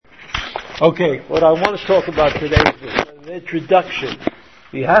Okay, what I want to talk about today is an introduction.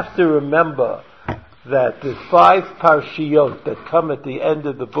 You have to remember that the 5 parshiyot that come at the end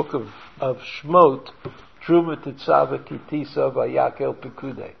of the book of Shmot, Truma, Tetzaveh, Kitisa, Vayakel,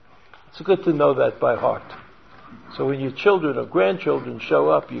 Pekudei. It's good to know that by heart. So when your children or grandchildren show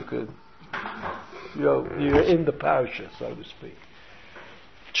up, you could, you're in the parasha, so to speak.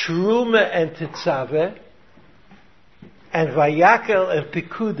 Truma and Tetzaveh and Vayakel and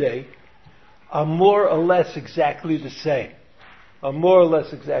Pekudei are more or less exactly the same. I'll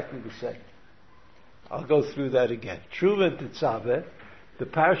go through that again. Truma and Tetzaveh, the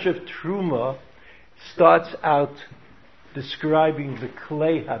parasha of Truma starts out describing the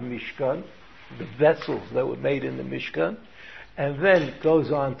Klei HaMishkan, the vessels that were made in the Mishkan, and then goes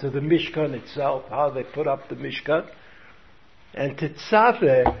on to the Mishkan itself, how they put up the Mishkan. And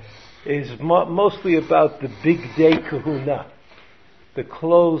Tetzaveh is mostly about the big day kahuna, the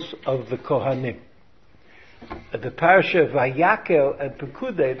clothes of the Kohanim. The parasha of Vayakel and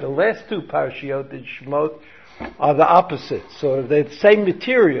Pekudei, the last 2 parashiyot in Shemot, are the opposite. So they're the same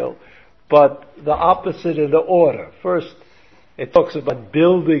material, but the opposite in the order. First, it talks about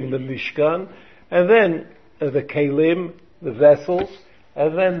building the Mishkan, and then the Kelim, the vessels,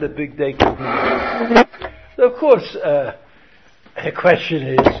 and then the big day kahuna. So of course, the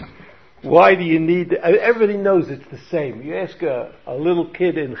question is, why do you need... Everybody knows it's the same. You ask a little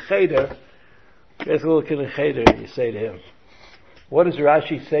kid in Cheder, and you say to him, what does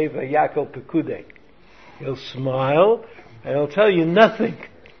Rashi say, Vayakel Pekudei? He'll smile, and he'll tell you nothing,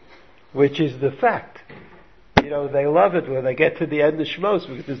 which is the fact. They love it when they get to the end of Shmos,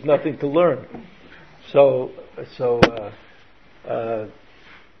 because there's nothing to learn. So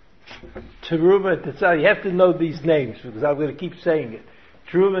Teruma and Tetzaveh, you have to know these names, because I'm going to keep saying it.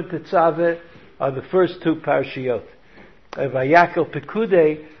 Truma and Tetzaveh are the first 2 parashiyot. And Vayakel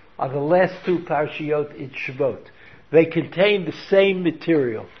Pekudei are the last 2 parashiyot in Shemot. They contain the same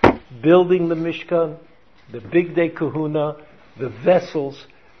material. Building the Mishkan, the big day kahuna, the vessels,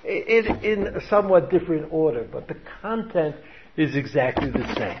 in a somewhat different order, but the content is exactly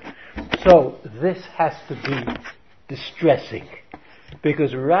the same. So this has to be distressing,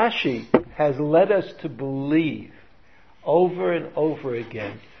 because Rashi has led us to believe over and over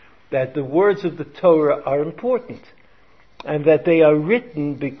again that the words of the Torah are important and that they are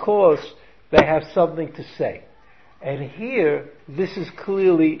written because they have something to say. And here, this is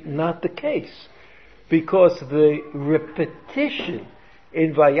clearly not the case, because the repetition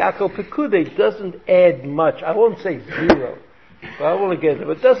in Vayakel Pekudei doesn't add much. I won't say zero, but I want to get it.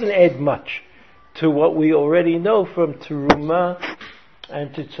 But it doesn't add much to what we already know from Teruma and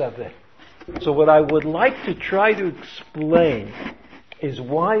Tetzaveh. So what I would like to try to explain is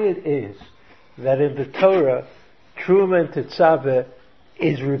why it is that in the Torah, Truma and Tetzaveh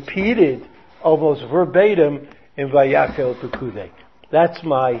is repeated almost verbatim in Vayakel Pekudei. That's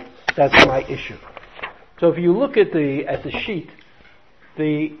my issue. So if you look at the sheet,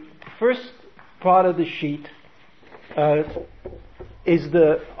 the first part of the sheet are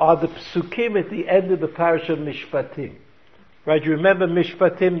the psukim at the end of the parasha Mishpatim. Right, you remember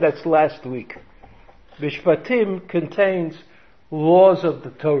Mishpatim, that's last week. Mishpatim contains laws of the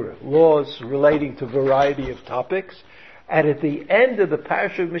Torah, laws relating to a variety of topics. And at the end of the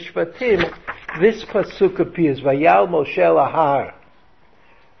parasha of Mishpatim, this pasuk appears, Vayal Moshe lahar.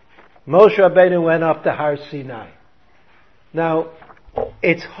 Moshe Rabbeinu went up to Har Sinai. Now,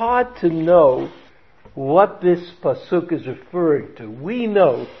 it's hard to know what this pasuk is referring to. We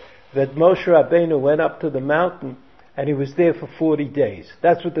know that Moshe Rabbeinu went up to the mountain and he was there for 40 days.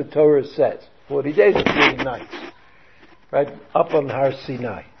 That's what the Torah says. 40 days and 40 nights. Right? Up on Har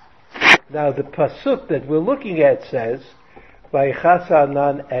Sinai. Now the pasuk that we're looking at says, Vayichas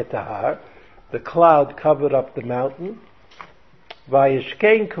ha'anan et ha'ar, the cloud covered up the mountain.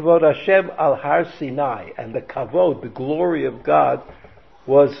 Vayishkein kavod Hashem al Har Sinai, and the kavod, the glory of God,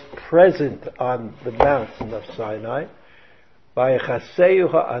 was present on the mountain of Sinai. Vayichaseu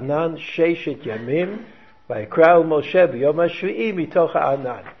ha'anan sheshet yamim, Vayikra'u Moshe b'yom hashvi'i mitoch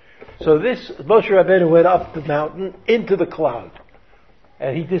ha'anan. So this, Moshe Rabbeinu went up the mountain into the cloud,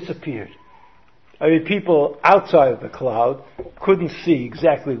 and he disappeared. I mean, people outside of the cloud couldn't see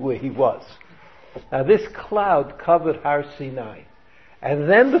exactly where he was. Now this cloud covered Har Sinai. And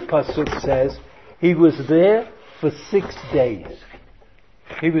then the pasuk says, he was there for 6 days.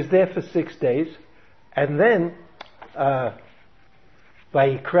 He was there for 6 days, and then,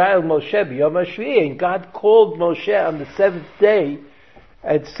 Vayikra'u Moshe b'yom hashvi'i, and God called Moshe on the 7th day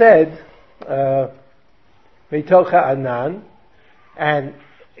and said, Mitoch ha'anan, and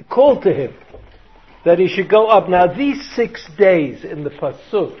called to him that he should go up. Now these 6 days in the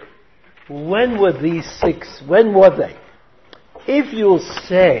pasuk when were they? If you'll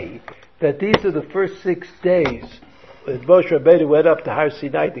say that these are the first 6 days that Moshe Rabbeinu went up to Har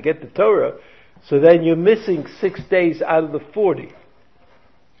Sinai to get the Torah, so then you're missing 6 days out of the 40.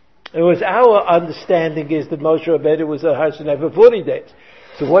 It was our understanding is that Moshe Rabbeinu was at Har Sinai for 40 days.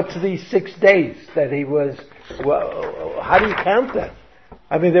 So what's these 6 days that he was, well, how do you count that?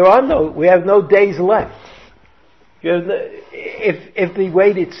 I mean, we have no days left. If they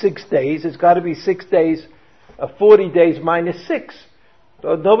waited 6 days, it's got to be 6 days, 40 days minus 6.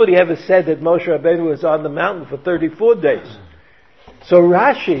 So nobody ever said that Moshe Rabbeinu was on the mountain for 34 days. So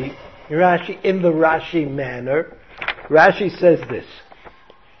Rashi, in the Rashi manner, Rashi says this.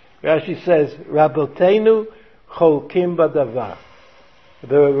 Rashi says, Rabotenu cholkim badavar.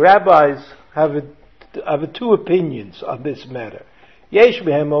 The rabbis have two opinions on this matter. Yesh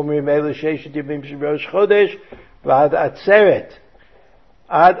behem omrim elu sheishet yemim shebrosh chodesh v'ad atzeret.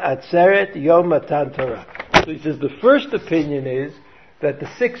 Ad atzeret yom matan Torah. So he says the first opinion is that the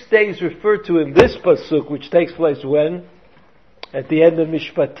 6 days referred to in this pasuk, which takes place when? At the end of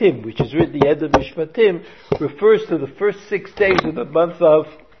Mishpatim, which is written at the end of Mishpatim, refers to the first 6 days of the month of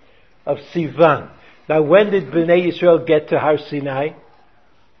Sivan. Now when did Bnei Yisrael get to Har Sinai?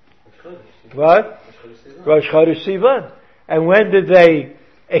 What? Rosh Chodesh Sivan. And when did they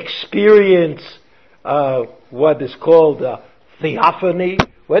experience what is called theophany?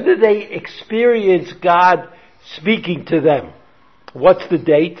 When did they experience God speaking to them? What's the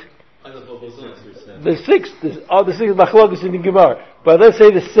date? The 6th. The 6th Machlokes in the Gemara. But let's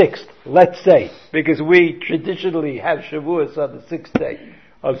say the 6th. Let's say. Because we traditionally have Shavuos on the 6th day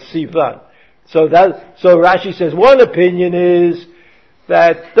of Sivan. So Rashi says one opinion is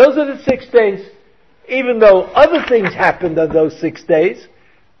that those are the 6 days, even though other things happened on those 6 days,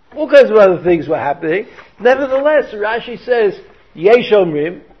 all kinds of other things were happening. Nevertheless, Rashi says, Yesh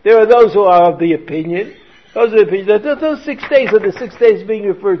Omrim, there are those who are of the opinion, that those 6 days are the 6 days being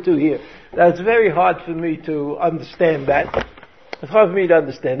referred to here. Now it's very hard for me to understand that. It's hard for me to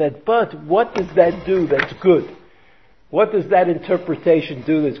understand that, but what does that do that's good? What does that interpretation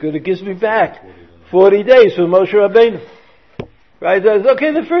do that's good? It gives me back 40 days from Moshe Rabbeinu. Right?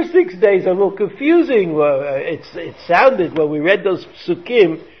 Okay, the first 6 days are a little confusing. It sounded, when we read those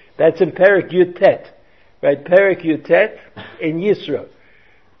psukim, that's in Perek Yutet. Right? Perek Yutet in Yisro.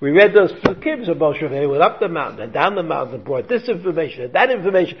 We read those psukim of Moshe Rabbeinu went up the mountain and down the mountain and brought this information and that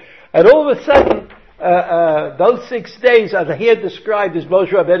information. And all of a sudden, those 6 days are here described as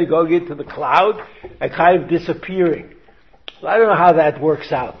Moshe Rabbeinu going into the cloud and kind of disappearing. So I don't know how that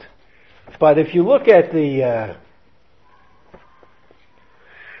works out. But if you look at the,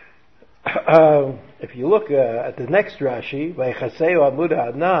 at the next Rashi, Vaychaseu Amud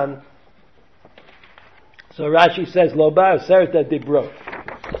Ha'anan, so Rashi says, Lo bar serta dibro.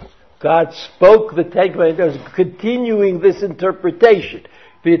 God spoke the Ten Commandments, continuing this interpretation.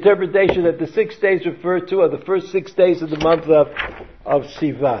 The interpretation that the 6 days referred to are the first 6 days of the month of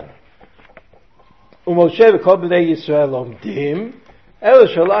Sivan. Umoshe v'kol b'nei Yisrael omdim, el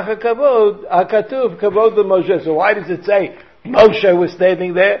shalach hakavod, hakatuv kavod l'Moshe. So why does it say Moshe was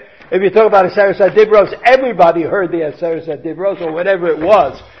standing there? If you talk about Aseret HaDibros, everybody heard the Aseret HaDibros, or whatever it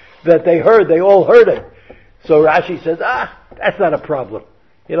was that they heard, they all heard it. So Rashi says, that's not a problem.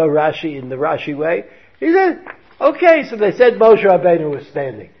 You know, Rashi, in the Rashi way, he said, okay, so they said Moshe Rabbeinu was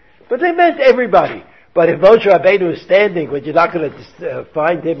standing. But they meant everybody. But if Moshe Rabbeinu is standing, but you're not going to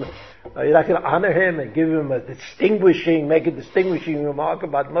find him, you're not going to honor him and give him make a distinguishing remark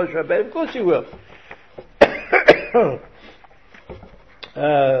about Moshe Rabbeinu, of course you will.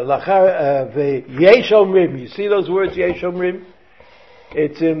 Yesh Omrim, you see those words, Yesh Omrim?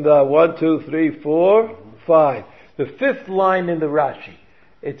 It's in the 1, 2, 3, 4, 5. The 5th line in the Rashi.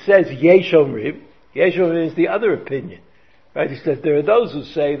 It says Yesh Omrim. Yesh Omrim is the other opinion. Right? He says there are those who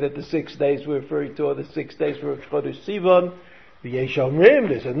say that the 6 days we're referring to are the 6 days for Chodesh Sivan. The Yesh Omrim,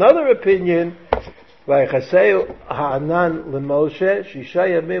 there's another opinion. Vaychaseu ha'anan l'Moshe shisha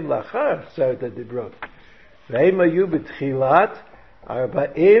yamim lachar Aseret HaDibrot. V'hem hayu b'tchilat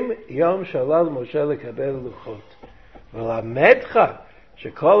arba'im yom shalal Moshe lekabel luchot. V'lamedcha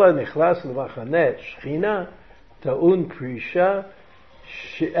shekol ha'nichlas l'machaneh shchina ta'un prisha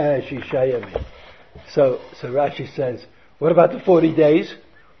shisha yamim. So Rashi says, what about the 40 days?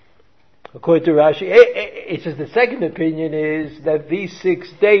 According to Rashi, it says the second opinion is that these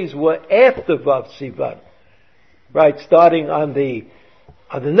 6 days were after Vav Sivan. Right, starting on the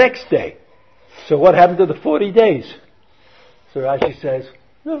next day. So what happened to the 40 days? So Rashi says,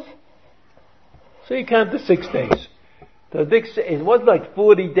 no. So you count the 6 days. It wasn't like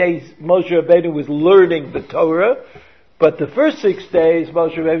 40 days Moshe Rabbeinu was learning the Torah, But the first 6 days,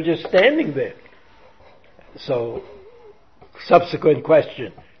 Moshe Rabbeinu was just standing there. So, subsequent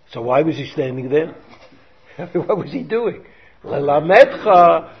question. So why was he standing there? What was he doing?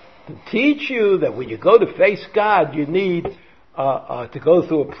 Lelamedcha, to teach you that when you go to face God, you need to go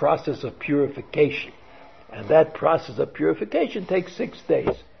through a process of purification. And that process of purification takes 6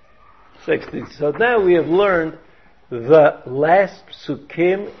 days. 6 days. So now we have learned the last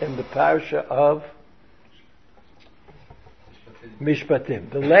psukim in the parasha of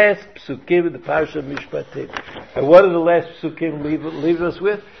Mishpatim. The last psukim in the parasha of Mishpatim. And what do the last psukim leave us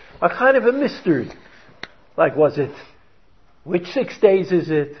with? A kind of a mystery. Like, was it, which 6 days is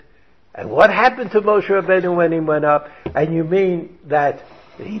it? And what happened to Moshe Rabbeinu when he went up? And you mean that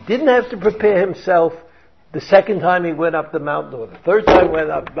he didn't have to prepare himself the second time he went up the mountain, or the third time he went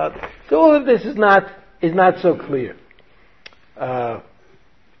up the mountain? So all of this is not so clear. The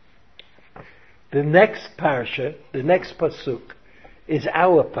next parasha, the next pasuk, is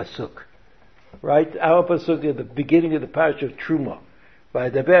our pasuk. Right? Our pasuk at the beginning of the parasha of Truma.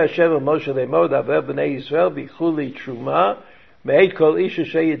 V'adaber Hashem el Moshe lemor daber b'nei Yisrael b'chuli truma me'ed kol ish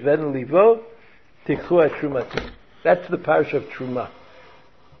asher yidvenu livo tikhu et trumatu. That's the parasha of Truma.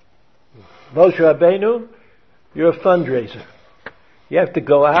 Moshe Rabbeinu, you're a fundraiser. You have to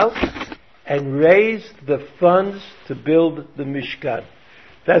go out and raise the funds to build the Mishkan.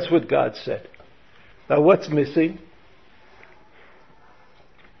 That's what God said. Now what's missing?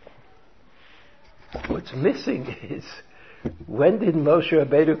 What's missing is, when did Moshe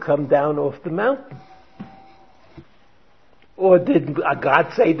Rabbeinu come down off the mountain? Or did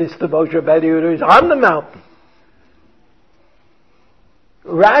God say this to Moshe Rabbeinu when he was on the mountain?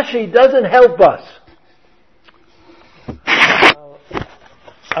 Rashi doesn't help us.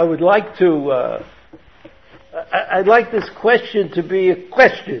 I would like to, I'd like this question to be a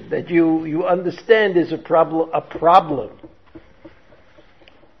question that you understand is a problem.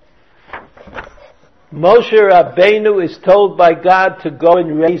 Moshe Rabbeinu is told by God to go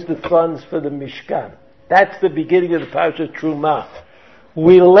and raise the funds for the Mishkan. That's the beginning of the parasha Truma.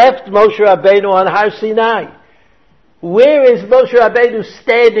 We left Moshe Rabbeinu on Har Sinai. Where is Moshe Rabbeinu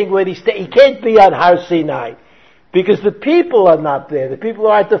standing when he can't be on Har Sinai, because the people are not there. The people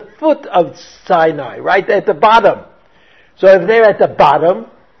are at the foot of Sinai, right at the bottom. So if they're at the bottom,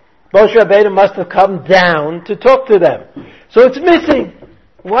 Moshe Rabbeinu must have come down to talk to them. So it's missing.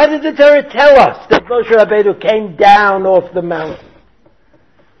 Why did the Torah tell us that Moshe Rabbeinu came down off the mountain?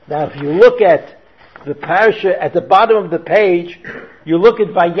 Now if you look at the parasha at the bottom of the page, you look at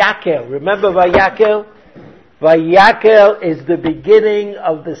Vayakel. Remember Vayakel? Vayakel is the beginning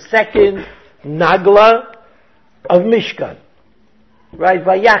of the second Nagla of Mishkan. Right?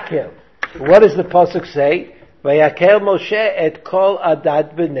 Vayakel. What does the pasuk say? Vayakel Moshe et kol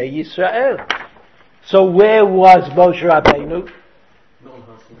adat b'nei Yisrael. So where was Moshe Rabbeinu?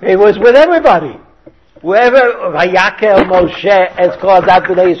 He was with everybody. Wherever Vayakel Moshe et kol adat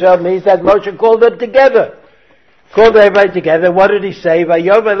b'nei Yisrael means that Moshe called them together. Called everybody together. What did he say?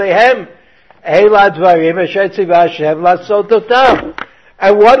 Vayom Eleihem Eila Dvarim Asher Tzivah Hashem Lasot Otam.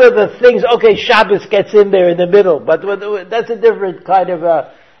 And one of the things, okay, Shabbos gets in there in the middle, but that's a different kind of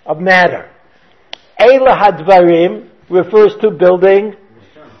a matter. Eila Hadvarim refers to building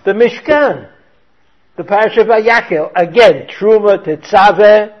the Mishkan. The parasha of Vayakel. Again, Truma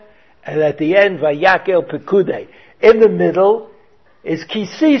Tetzaveh, and at the end, Vayakel Pekudei. In the middle is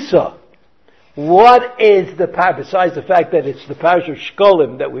Kisisa. What is the parasha, besides the fact that it's the parasha of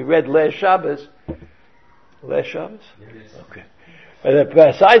Shkolim that we read last Shabbos? Last Shabbos? Yes. Okay. But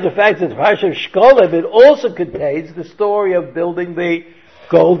besides the fact that the parasha of Shkolim, it also contains the story of building the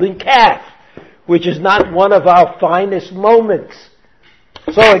golden calf, which is not one of our finest moments.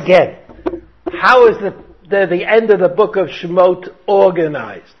 So again, how is the end of the book of Shemot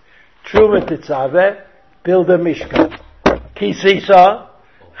organized? Truma Tetzaveh, build a Mishkan. Kisisa,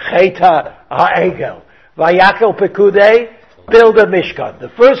 Cheta Ha'egel. Vayakel Pekudei, build a Mishkan. The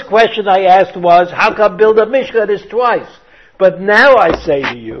first question I asked was, how come build a Mishkan is twice? But now I say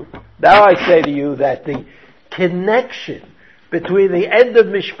to you that the connection between the end of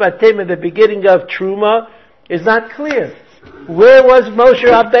Mishpatim and the beginning of Truma is not clear. Where was Moshe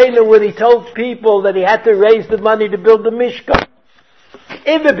Rabbeinu when he told people that he had to raise the money to build the Mishkan?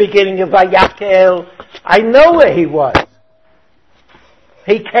 In the beginning of Vayakel, I know where he was.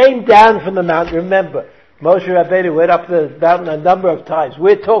 He came down from the mountain. Remember, Moshe Rabbeinu went up the mountain a number of times.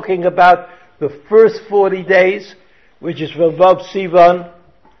 We're talking about the first 40 days, which is from Vav Sivan.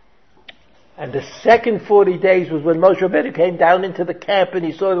 And the second 40 days was when Moshe Rabbeinu came down into the camp and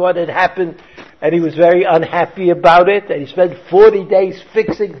he saw what had happened, and he was very unhappy about it, and he spent 40 days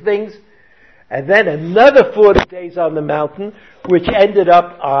fixing things. and then another 40 days on the mountain, which ended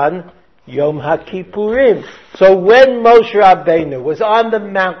up on Yom HaKippurim. So when Moshe Rabbeinu was on the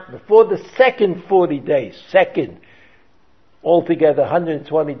mountain for the second 40 days, altogether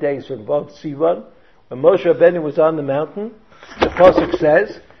 120 days from both Sivan, when Moshe Rabbeinu was on the mountain, the Pasuk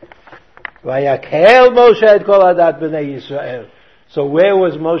says, Vayakhel Moshe et kol adat b'nei Yisrael. So where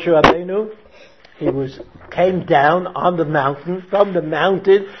was Moshe Rabbeinu? He came down on the mountain, from the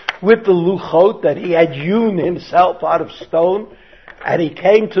mountain, with the luchot that he had hewn himself out of stone, and he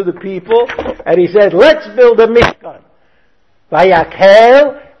came to the people, and he said, let's build a Mishkan.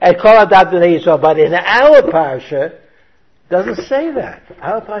 Vayakhel et kol adat b'nei Yisrael. But in our parsha, doesn't say that.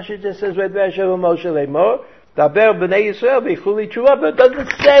 Our parsha just says, Moshe lemor, daber b'nei Yisrael b'chuli tshuva, but it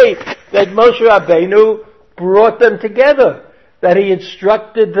doesn't say that Moshe Rabbeinu brought them together, that he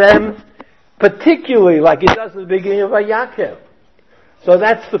instructed them particularly like he does at the beginning of Vayakhel. So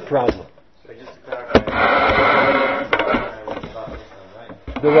that's the problem. So just to clarify,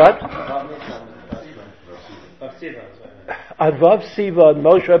 the what? On Vav Sivan,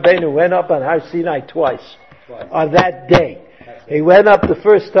 Moshe Rabbeinu went up on Har Sinai twice. On that day. He went up the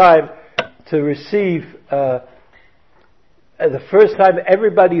first time to receive, the first time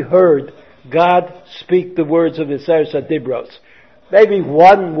everybody heard God speak the words of Aseres HaDibros. Maybe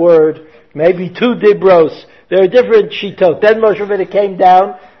one word, maybe two Dibros. There are different shitot. Then Moshe Rabbeinu came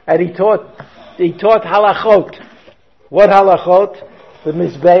down and he taught halachot. What halachot? The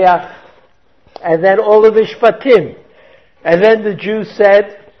Mizbeach. And then all the Mishpatim. And then the Jews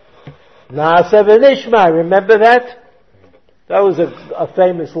said, Na'aseh v'nishma. Remember that? That was a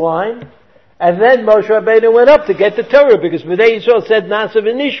famous line. And then Moshe Rabbeinu went up to get the Torah because Bnei Yisrael said Na'aseh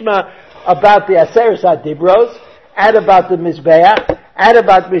v'nishma about the Aseres HaDibros and about the Mizbeach and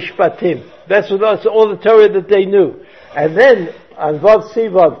about Mishpatim. That's all the Torah that they knew. And then on Vav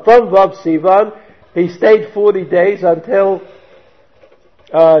Sivan, from Vav Sivan, he stayed 40 days until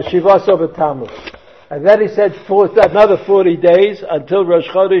Shivas of Tammuz. And then he said another 40 days until Rosh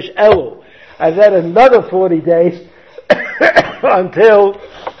Chodesh Elul. And then another 40 days until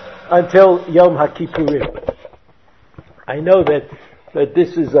Yom HaKippurim. I know that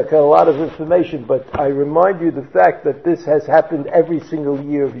this is like a lot of information, but I remind you the fact that this has happened every single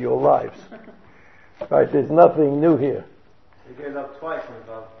year of your lives. Right? There's nothing new here. You gave up twice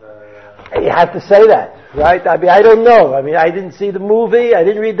about You have to say that, right? I mean, I don't know. I mean, I didn't see the movie, I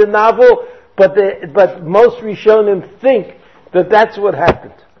didn't read the novel, but most Rishonim think that that's what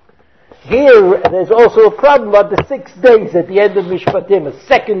happened. Here, there's also a problem about the 6 days at the end of Mishpatim, a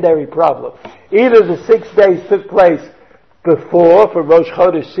secondary problem. Either the 6 days took place before, from Rosh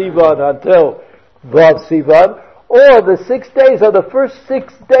Chodesh Sivan until Vav Sivan, or the 6 days are the first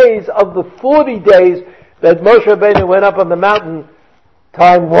 6 days of the 40 days that Moshe Rabbeinu went up on the mountain,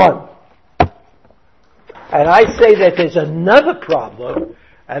 time 1. And I say that there's another problem,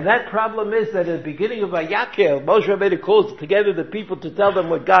 and that problem is that at the beginning of Vayakhel, Moshe Rabbeinu calls together the people to tell them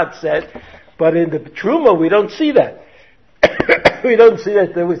what God said, but in the Truma we don't see that. We don't see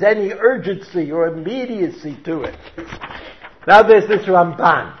that there was any urgency or immediacy to it. Now there's this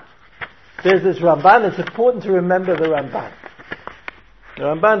Ramban. It's important to remember the Ramban. The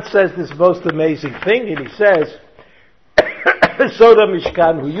Ramban says this most amazing thing, and he says, Soda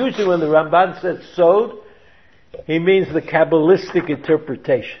Mishkan, who usually when the Ramban says Sod, he means the Kabbalistic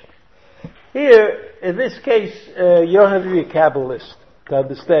interpretation. Here, in this case, you don't have to be a Kabbalist to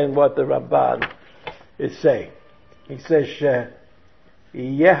understand what the Ramban is saying. He says, Yeh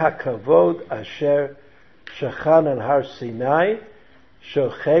HaKavod Asher Shachan an Har Sinai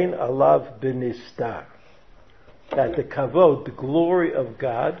Shochein Alav B'Nistar. That the Kavod, the glory of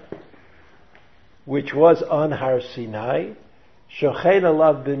God, which was on Har Sinai, Shochein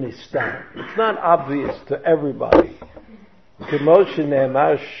Alav B'Nistar. It's not obvious to everybody. K'mo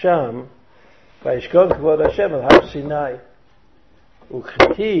shene'emar Sham, Vayishkon Kavod Hashem al Har Sinai.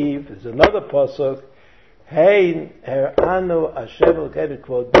 U'chtiv, there's another pasuk, Hein her'anu Hashem Elokeinu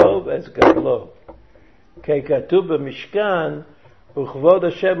kvodo v'esgadlo. Ke'katuv b'Mishkan, U'chvod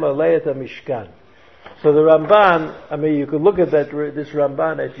Hashem alei et HaMishkan. So the Ramban, I mean, you could look at this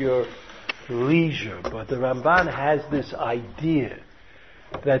Ramban at your leisure, but the Ramban has this idea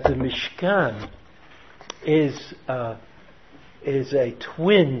that the Mishkan is a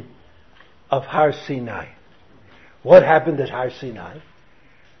twin of Har Sinai. What happened at Har Sinai?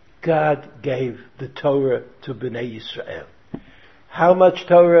 God gave the Torah to Bnei Yisrael. How much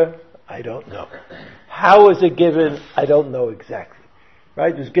Torah? I don't know. How was it given? I don't know exactly.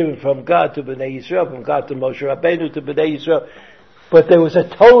 Right? It was given from God to Bnei Yisrael, from God to Moshe Rabbeinu to Bnei Yisrael. But there was a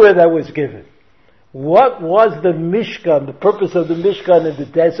Torah that was given. What was the Mishkan, the purpose of the Mishkan in the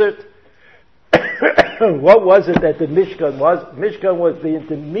desert? what was it that the Mishkan was? Mishkan was the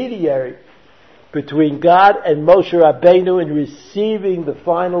intermediary between God and Moshe Rabbeinu in receiving the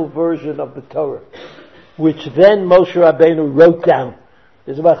final version of the Torah, which then Moshe Rabbeinu wrote down.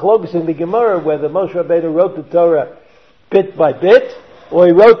 There's a machlokes in the Gemara whether Moshe Rabbeinu wrote the Torah bit by bit, or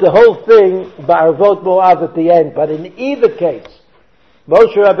he wrote the whole thing Ba'arvot Moav at the end. But in either case,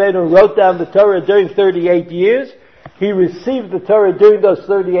 Moshe Rabbeinu wrote down the Torah during 38 years. He received the Torah during those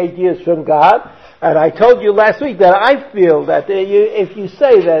 38 years from God. And I told you last week that I feel that if you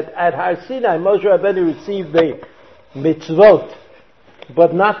say that at Har Sinai Moshe Rabbeinu received the mitzvot,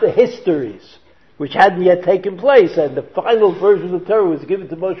 but not the histories, which hadn't yet taken place, and the final version of the Torah was given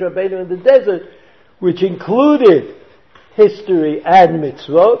to Moshe Rabbeinu in the desert, which included history and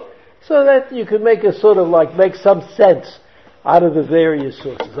mitzvot, so that you could make make some sense out of the various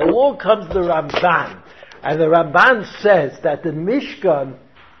sources. Along comes the Ramban, and the Ramban says that the Mishkan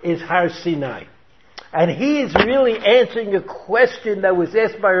is Har Sinai. And he is really answering a question that was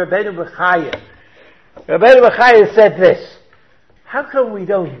asked by Rabbeinu Bechaya. Rabbeinu Bechaya said this: how come we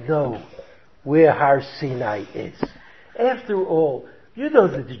don't know where Har Sinai is? After all, you know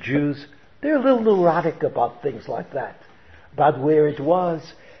that the Jews, they're a little neurotic about things like that. About where it was,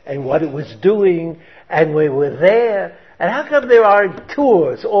 and what it was doing, and we were there. And how come there aren't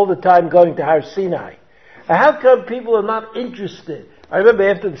tours all the time going to Har Sinai? And how come people are not interested? I remember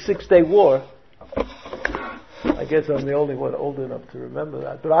after the 6-Day War, I guess I'm the only one old enough to remember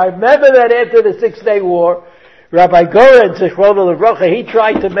that, but I remember that after the 6-Day War, Rabbi Goren, Zichrono Livrocha,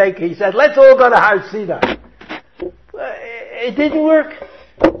 he said, let's all go to Har Sinai. It didn't work.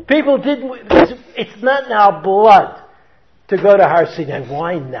 People didn't, it's not in our blood to go to Har Sinai.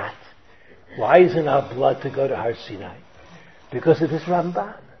 Why not? Why isn't our blood to go to Har Sinai? Because of this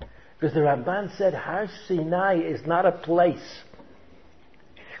Ramban. Because the Ramban said Har Sinai is not a place.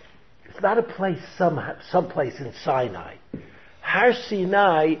 It's not a place someplace in Sinai. Har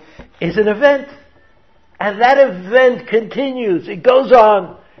Sinai is an event. And that event continues. It goes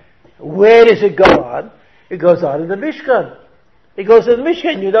on. Where does it go on? It goes on in the Mishkan. It goes in the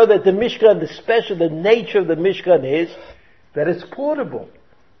Mishkan. You know that the Mishkan, the nature of the Mishkan is that it's portable.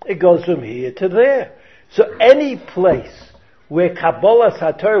 It goes from here to there. So any place where Kabbalah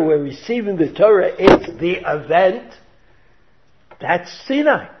HaTorah, where receiving the Torah is the event, that's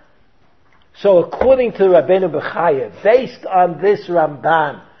Sinai. So according to Rabbeinu Bechaya, based on this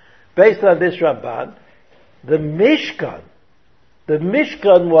Ramban, the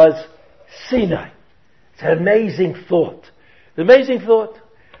Mishkan was Sinai. It's an amazing thought.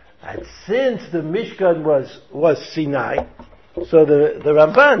 And since the Mishkan was Sinai, so the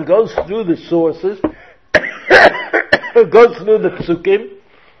Ramban goes through the sources, goes through the Psukim,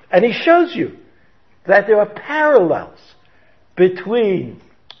 and he shows you that there are parallels between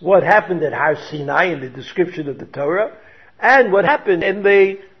what happened at Har Sinai in the description of the Torah and what happened in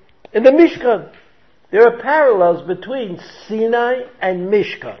the Mishkan. There are parallels between Sinai and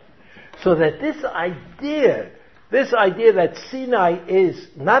Mishkan. So that this idea that Sinai is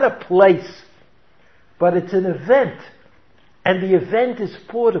not a place, but it's an event, and the event is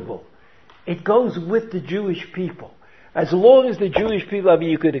portable. It goes with the Jewish people. As long as the Jewish people,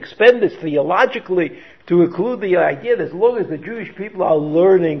 you could expand this theologically to include the idea that as long as the Jewish people are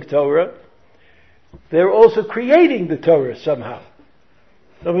learning Torah, they're also creating the Torah somehow.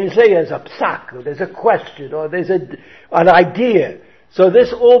 So when you say there's a psak, or there's a question, or there's an idea, so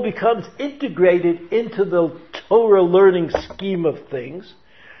this all becomes integrated into the Torah learning scheme of things.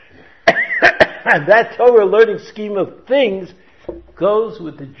 And that Torah learning scheme of things goes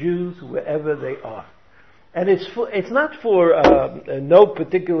with the Jews wherever they are. And it's not for no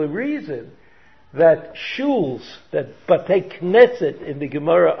particular reason that shuls, that Batei Knesset in the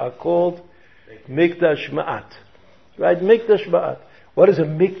Gemara are called Mikdash Ma'at. Right? Mikdash Ma'at. What is a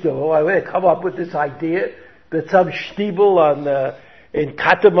mikdash? Oh, I want to come up with this idea that some shtibel in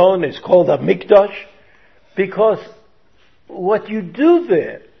Katamon is called a mikdash, because what you do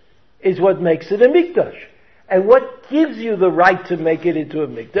there is what makes it a mikdash. And what gives you the right to make it into a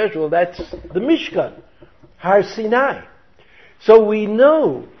mikdash? Well, that's the Mishkan, Har Sinai. So we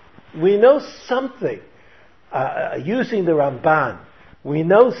know something, using the Ramban, we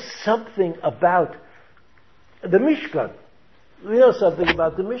know something about the Mishkan. We know something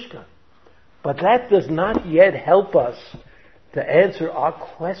about the Mishkan. But that does not yet help us to answer our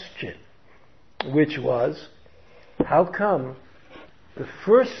question, which was, how come the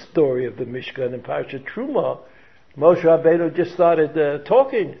first story of the Mishkan in Parashat Truma, Moshe Rabbeinu just started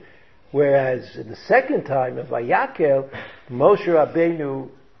talking, whereas in the second time of Vayakel, Moshe Rabbeinu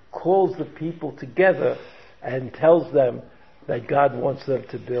calls the people together and tells them that God wants them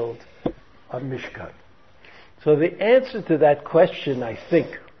to build a Mishkan. So the answer to that question, I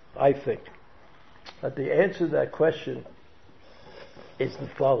think, that the answer to that question is the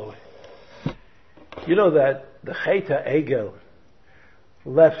following. You know that the Chet HaEgel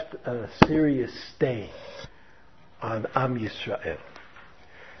left a serious stain on Am Yisrael.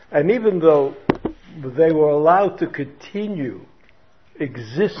 And even though they were allowed to continue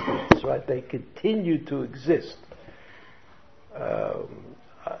existence, right, they continued to exist,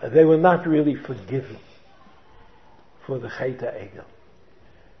 they were not really forgiven for the Chet HaEgel.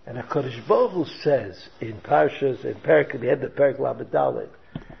 And HaKadosh Baruch Hu says in Parshas, in Perek, at the end of Perek Lamed Daled,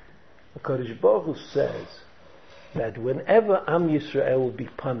 HaKadosh Baruch Hu says that whenever Am Yisrael will be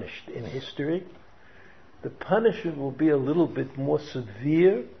punished in history, the punishment will be a little bit more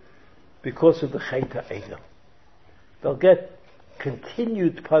severe because of the Chet HaEgel. They'll get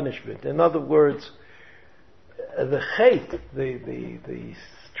continued punishment. In other words, the Chet, the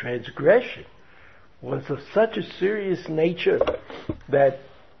transgression, was of such a serious nature that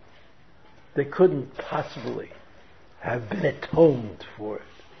they couldn't possibly have been atoned for it.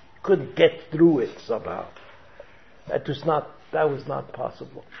 Couldn't get through it somehow. That was not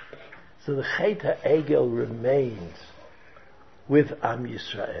possible. So the Chet HaEgel remains with Am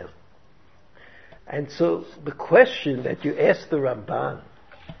Yisrael. And so the question that you asked the Ramban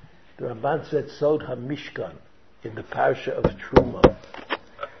said Sod HaMishkan in the Parsha of Truma.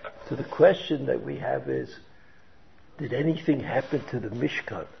 So the question that we have is, did anything happen to the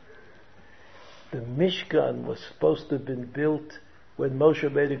Mishkan? The Mishkan was supposed to have been built when Moshe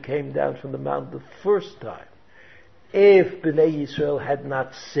Rabbeinu came down from the mountain the first time. If Bnei Yisrael had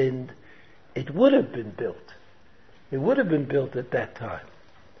not sinned, it would have been built. It would have been built at that time.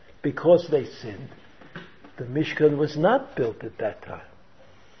 Because they sinned, the Mishkan was not built at that time.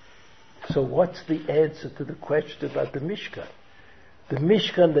 So what's the answer to the question about the Mishkan? The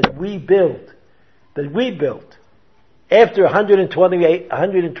Mishkan that we built, after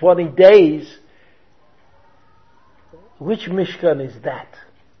 120 days, which Mishkan is that?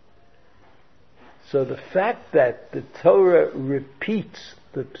 So the fact that the Torah repeats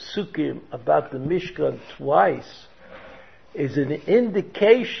the psukim about the Mishkan twice is an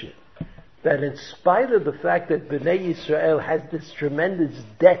indication that in spite of the fact that Bnei Yisrael has this tremendous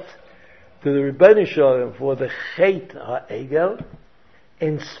debt to the Rebbeinu Shalom for the Chet HaEgel,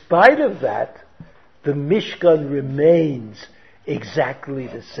 in spite of that, the Mishkan remains exactly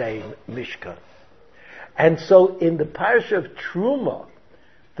the same Mishkan. And so in the Parsha of Truma,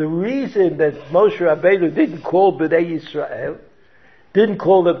 the reason that Moshe Rabbeinu didn't call Bnei Yisrael, didn't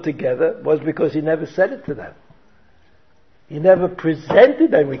call them together, was because he never said it to them. He never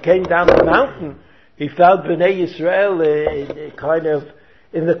presented them. We came down the mountain, he found Bnei Yisrael kind of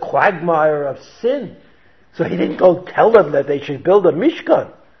in the quagmire of sin. So he didn't go tell them that they should build a Mishkan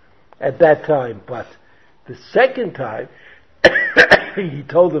at that time. But the second time, he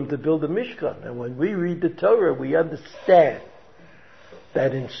told them to build a Mishkan. And when we read the Torah, we understand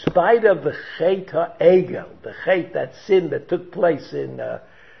that in spite of the Chet HaEgel, the Chet, that sin that took place in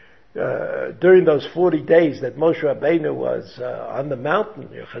during those 40 days that Moshe Rabbeinu was on the mountain,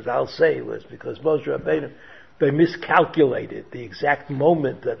 Chazal say it was because Moshe Rabbeinu, they miscalculated the exact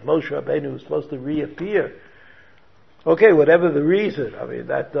moment that Moshe Rabbeinu was supposed to reappear. Okay, whatever the reason, I mean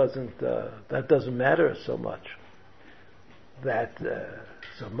that doesn't matter so much.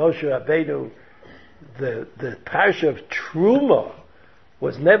 So Moshe Rabbeinu, the Parsha of Truma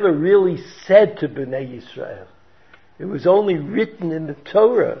was never really said to Bnei Yisrael. It was only written in the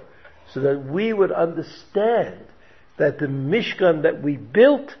Torah so that we would understand that the Mishkan that we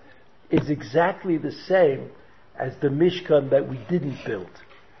built is exactly the same as the Mishkan that we didn't build.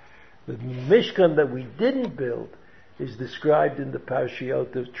 The Mishkan that we didn't build is described in the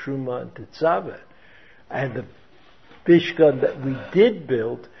Parashiyot of Truma and Tetzaveh. And the Mishkan that we did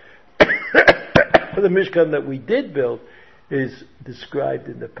build, is described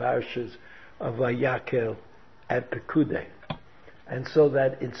in the parashas of Vayakel and Pekudei. And so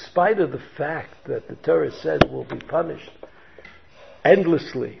that in spite of the fact that the Torah says we'll be punished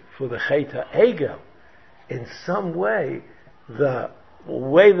endlessly for the Chet HaEgel, in some way, the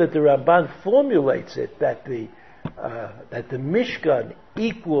way that the Ramban formulates it, that the Mishkan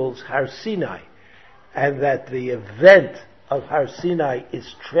equals Har Sinai, and that the event of Har Sinai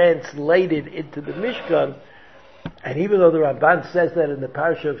is translated into the Mishkan, and even though the Ramban says that in the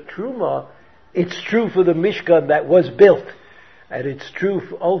Parsha of Truma, it's true for the Mishkan that was built, and it's true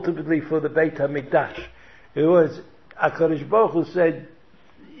ultimately for the Beit HaMikdash. It was, HaKadosh Baruch Hu said,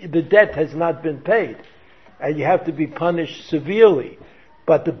 the debt has not been paid, and you have to be punished severely,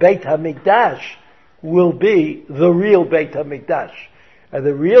 but the Beit HaMikdash will be the real Beit HaMikdash. And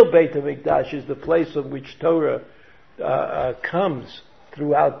the real Beit HaMikdash is the place on which Torah comes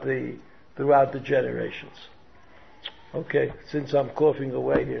throughout the generations. Okay, since I'm coughing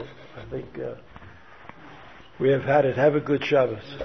away here, I think we have had it. Have a good Shabbos.